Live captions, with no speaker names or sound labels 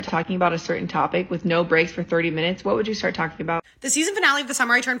talking about a certain topic with no breaks for 30 minutes, what would you start talking about? The season finale of The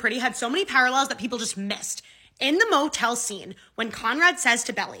Summer I Turned Pretty had so many parallels that people just missed. In the motel scene, when Conrad says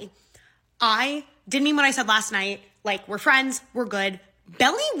to Belly, I didn't mean what I said last night, like, we're friends, we're good.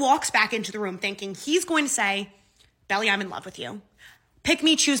 Belly walks back into the room thinking he's going to say, Belly, I'm in love with you. Pick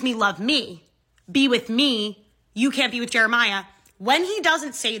me, choose me, love me. Be with me. You can't be with Jeremiah. When he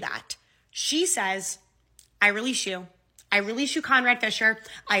doesn't say that, she says, I release you. I release you, Conrad Fisher.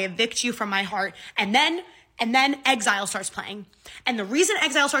 I evict you from my heart. And then Exile starts playing. And the reason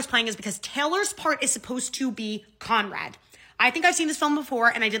Exile starts playing is because Taylor's part is supposed to be Conrad. I think I've seen this film before,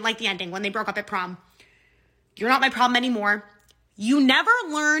 and I didn't like the ending when they broke up at prom. You're not my problem anymore. You never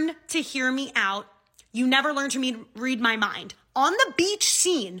learn to hear me out. You never learn to read my mind. On the beach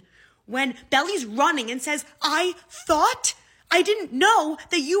scene, when Belly's running and says, I didn't know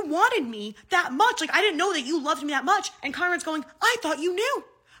that you wanted me that much. Like, I didn't know that you loved me that much. And Conrad's going, I thought you knew.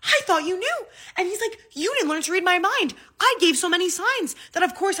 And he's like, you didn't learn to read my mind. I gave so many signs that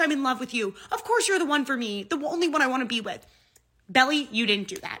of course I'm in love with you. Of course you're the one for me, the only one I want to be with. Belly, you didn't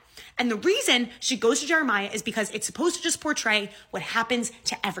do that. And the reason she goes to Jeremiah is because it's supposed to just portray what happens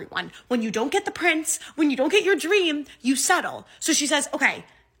to everyone. When you don't get the prince, when you don't get your dream, you settle. So she says, okay,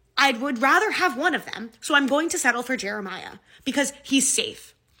 I would rather have one of them, so I'm going to settle for Jeremiah because he's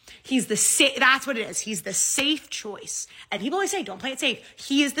safe. That's what it is. He's the safe choice. And people always say, don't play it safe.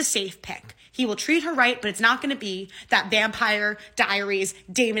 He is the safe pick. He will treat her right, but it's not going to be that Vampire Diaries,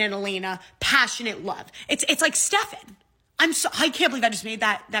 Damon and Elena, passionate love. It's like Stefan. I can't believe I just made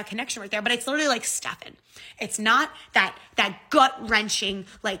that connection right there, but it's literally like Stefan. It's not that gut-wrenching,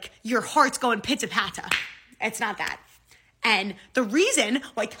 like your heart's going pitta-patta. It's not that. And the reason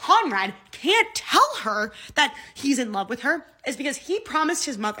why Conrad can't tell her that he's in love with her is because he promised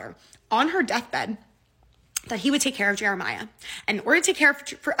his mother on her deathbed that he would take care of Jeremiah. And in order to take care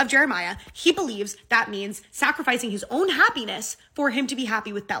of Jeremiah, he believes that means sacrificing his own happiness for him to be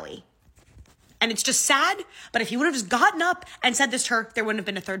happy with Belly. And it's just sad, but if he would have just gotten up and said this to her, there wouldn't have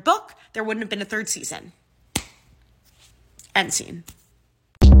been a third book, there wouldn't have been a third season. End scene.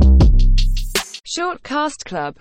 Short Cast Club